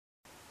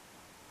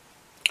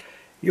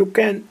You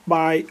can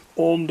buy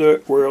on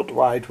the World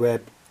Wide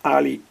Web,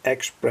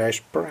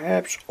 AliExpress,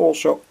 perhaps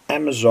also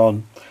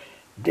Amazon,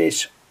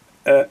 this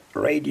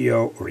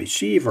radio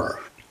receiver.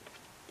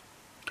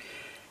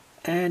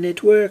 And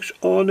it works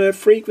on a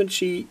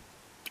frequency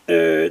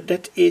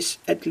that is,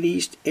 at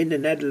least in the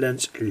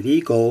Netherlands,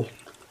 legal.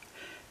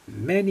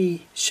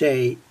 Many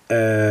say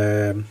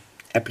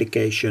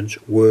applications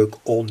work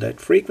on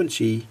that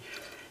frequency,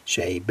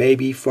 say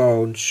baby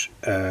phones,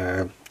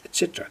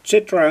 etc.,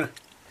 etc.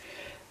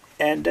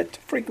 And that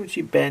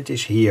frequency band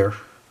is here,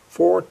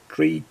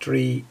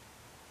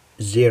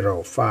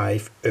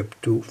 43305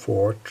 up to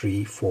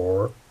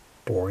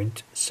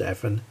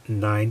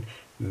 434.79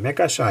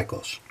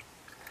 megacycles.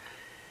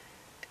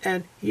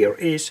 And here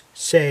is,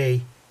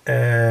 say,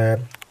 a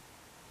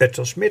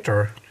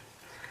transmitter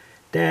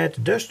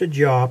that does the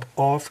job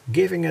of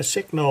giving a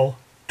signal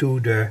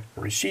to the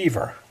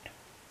receiver.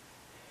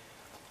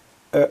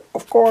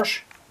 Of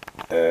course,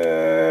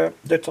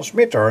 the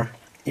transmitter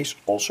is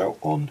also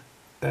on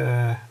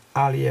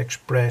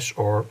AliExpress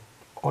or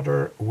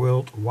other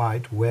World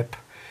Wide Web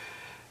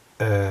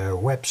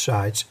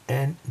websites,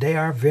 and they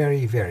are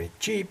very, very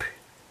cheap.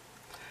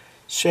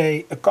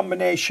 Say a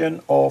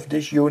combination of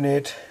this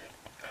unit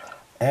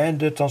and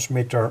the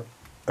transmitter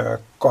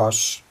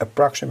costs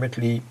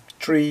approximately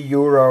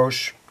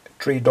 €3,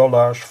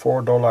 $3,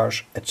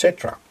 $4,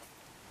 etc.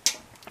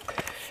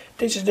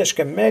 This is the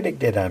schematic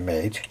that I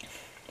made.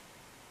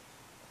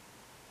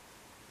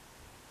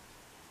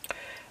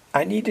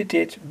 I needed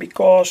it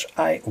because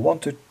I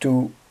wanted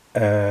to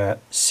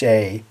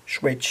say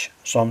switch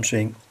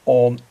something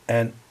on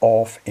and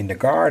off in the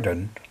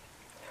garden,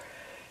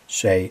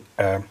 say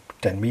 10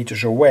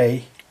 meters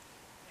away.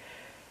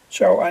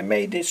 So I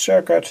made this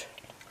circuit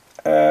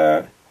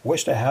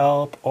with the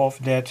help of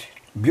that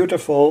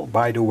beautiful,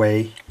 by the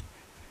way,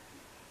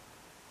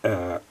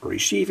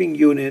 receiving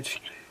unit.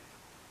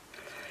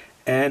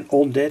 And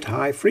on that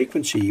high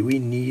frequency we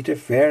need a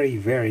very,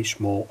 very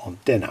small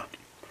antenna.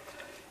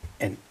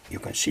 And you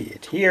can see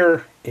it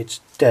here, it's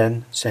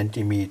 10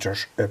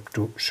 centimeters up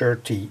to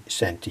 30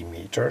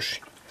 centimeters.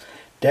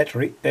 That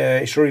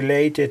is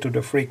related to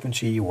the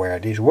frequency where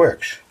this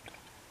works.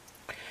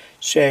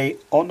 Say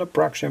on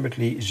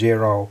approximately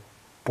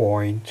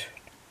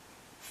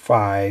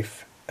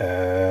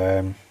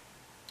 0.5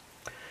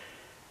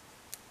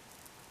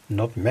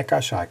 not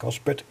megacycles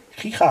but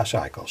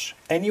gigacycles.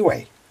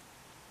 Anyway,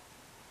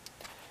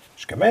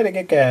 schematic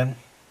again,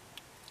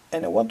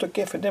 and I want to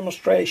give a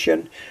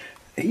demonstration.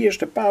 Here's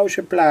the power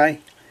supply.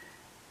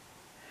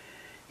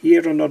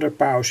 Here another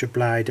power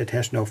supply that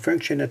has no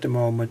function at the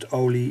moment,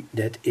 only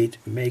that it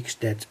makes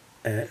that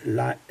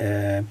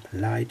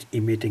light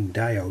emitting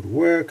diode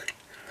work.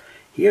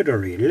 Here the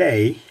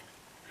relay.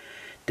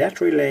 That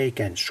relay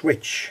can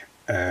switch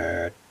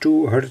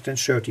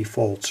 230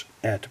 volts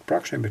at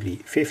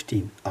approximately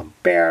 15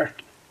 ampere.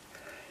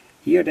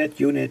 Here that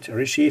unit,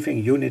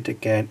 receiving unit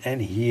again,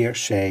 and here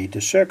say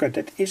the circuit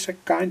that is a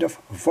kind of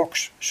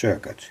Vox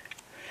circuit.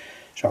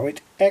 So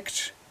it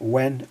acts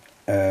when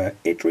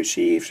it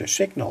receives a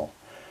signal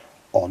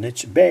on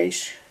its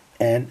base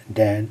and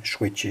then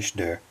switches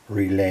the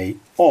relay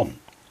on.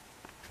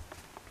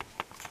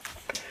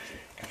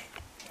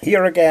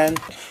 Here again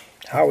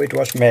how it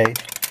was made.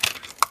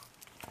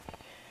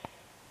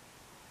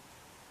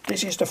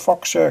 This is the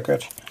Vox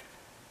circuit.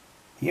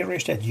 Here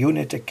is that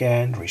unit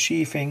again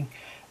receiving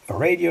a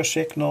radio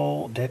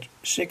signal. That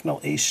signal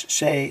is,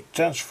 say,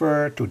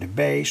 transferred to the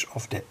base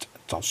of that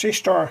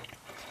transistor.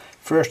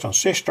 First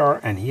transistor,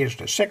 and here's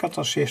the second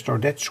transistor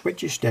that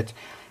switches that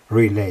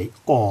relay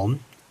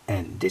on.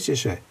 And this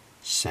is a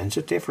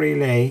sensitive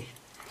relay,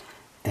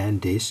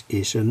 and this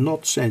is a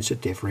not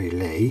sensitive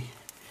relay.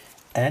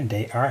 And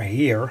they are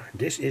here.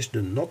 This is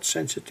the not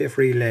sensitive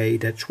relay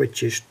that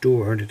switches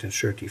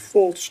 230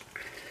 volts.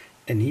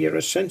 And here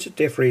a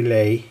sensitive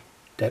relay,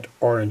 that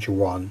orange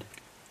one,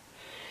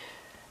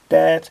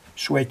 that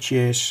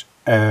switches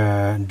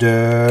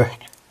the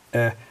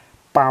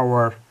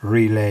power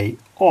relay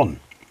on.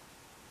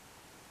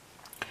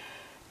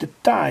 The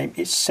time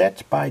is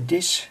set by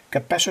this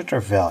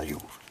capacitor value.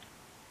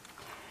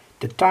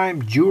 The time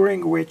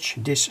during which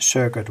this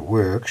circuit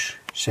works,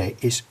 say,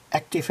 is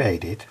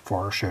activated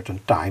for a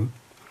certain time,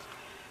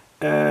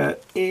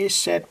 is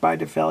set by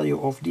the value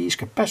of these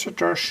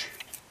capacitors.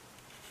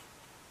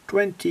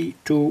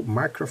 22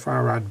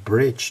 microfarad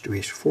bridged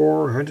with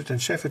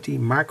 470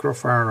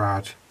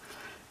 microfarad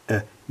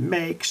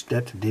makes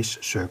that this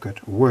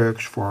circuit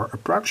works for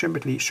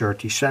approximately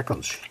 30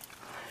 seconds.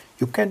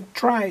 You can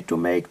try to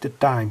make the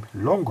time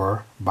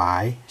longer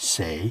by,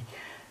 say,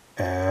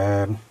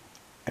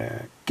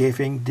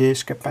 giving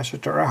this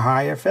capacitor a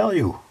higher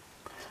value.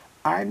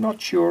 I'm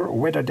not sure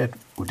whether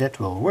that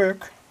will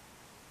work.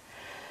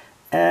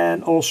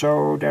 And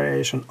also there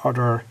is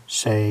another,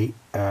 say,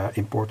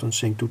 important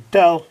thing to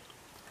tell.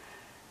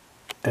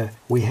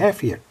 We have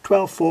here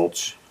 12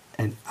 volts,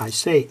 and I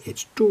say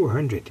it's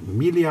 200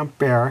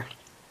 milliampere.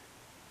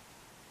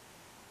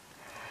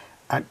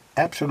 I'm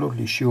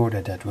absolutely sure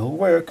that will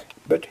work,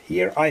 but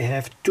here I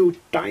have two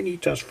tiny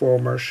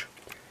transformers,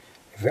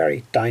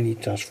 very tiny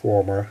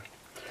transformer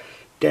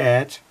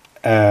that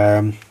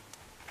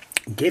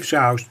gives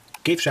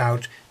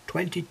out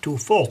 22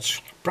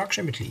 volts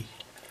approximately.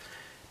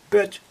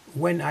 But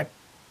when I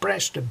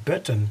press the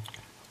button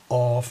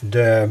of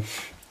the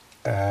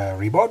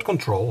remote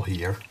control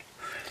here,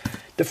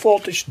 the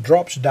voltage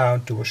drops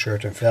down to a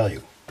certain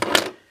value.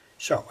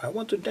 So I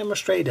want to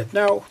demonstrate that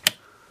now.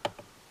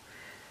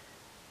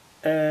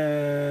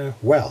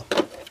 Well,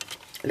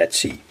 let's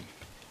see.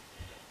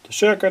 The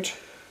circuit,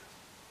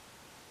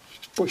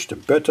 push the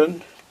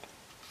button.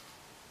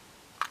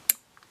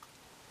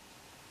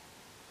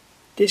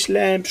 This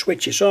lamp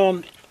switches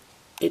on.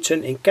 It's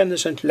an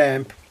incandescent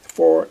lamp.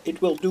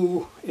 It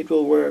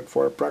will work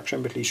for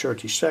approximately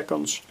 30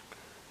 seconds,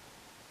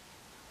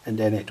 and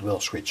then it will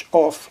switch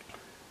off.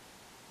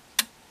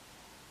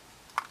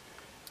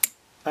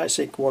 I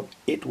think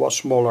it was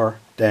smaller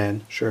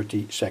than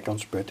 30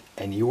 seconds, but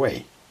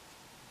anyway.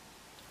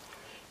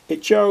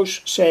 It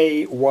shows,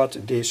 say,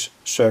 what this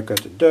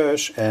circuit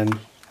does and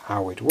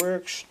how it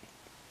works.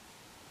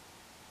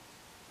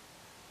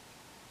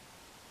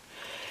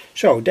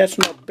 So that's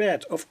not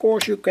bad. Of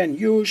course, you can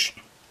use,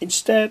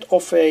 instead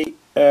of a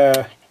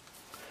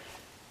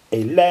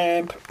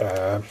lamp,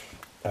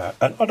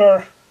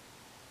 another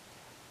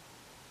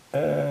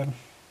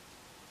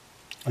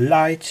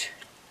light,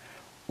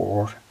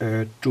 or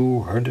a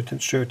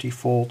 230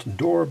 volt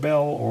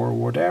doorbell or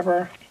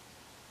whatever.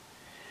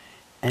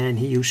 And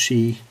here you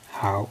see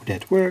how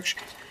that works.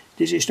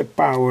 This is the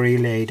power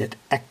relay that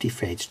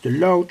activates the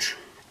load.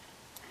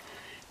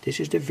 This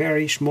is the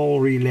very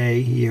small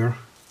relay here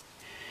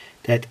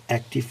that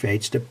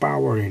activates the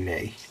power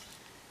relay.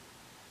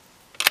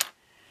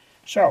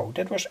 So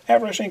that was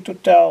everything to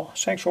tell.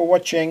 Thanks for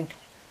watching.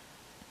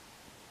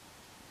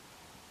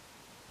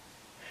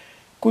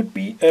 Could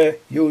be a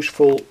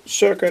useful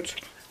circuit.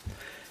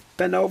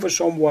 Pen over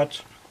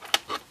somewhat.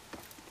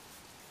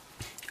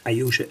 I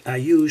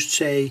used,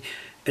 say,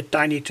 a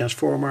tiny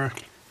transformer.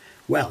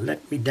 Well,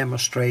 let me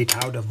demonstrate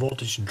how the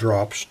voltage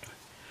drops.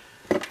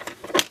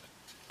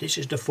 This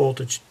is the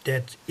voltage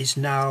that is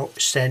now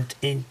sent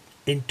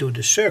into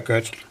the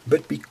circuit,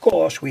 but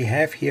because we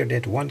have here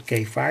that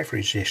 1K5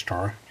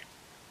 resistor,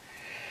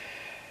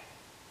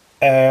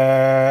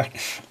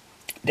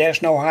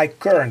 there's no high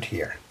current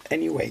here.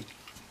 Anyway,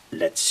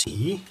 let's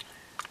see.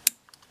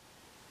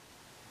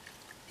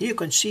 Here you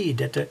can see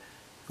that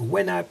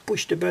when I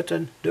push the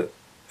button, the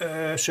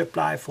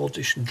supply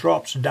voltage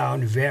drops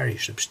down very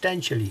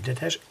substantially. That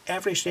has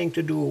everything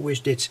to do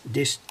with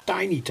this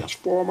tiny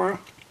transformer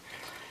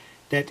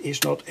that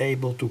is not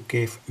able to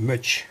give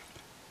much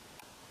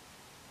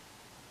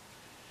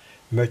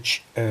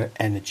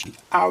energy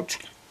out.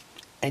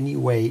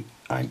 Anyway,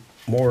 I'm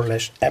more or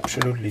less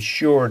absolutely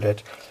sure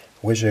that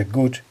with a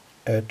good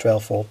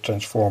 12 volt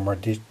transformer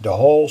the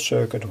whole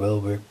circuit will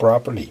work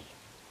properly.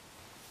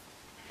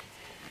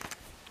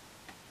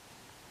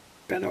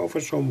 Pen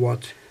over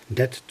somewhat.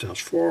 That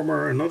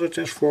transformer, another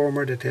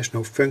transformer that has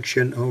no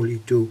function, only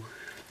to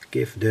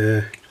give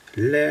the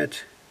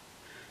LED,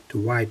 the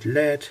white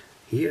LED.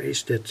 Here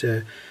is that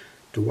the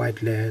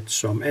white LED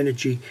some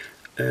energy.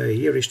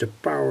 Here is the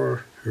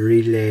power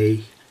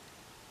relay.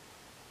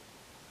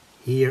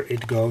 Here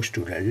it goes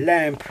to the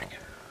lamp.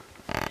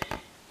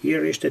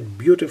 Here is that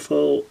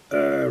beautiful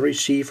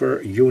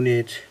receiver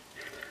unit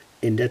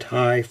in that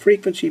high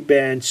frequency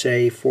band,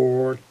 say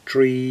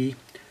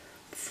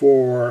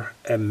 434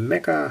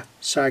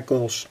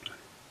 megacycles,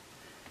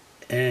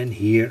 and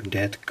here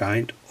that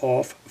kind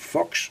of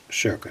Vox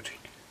circuit.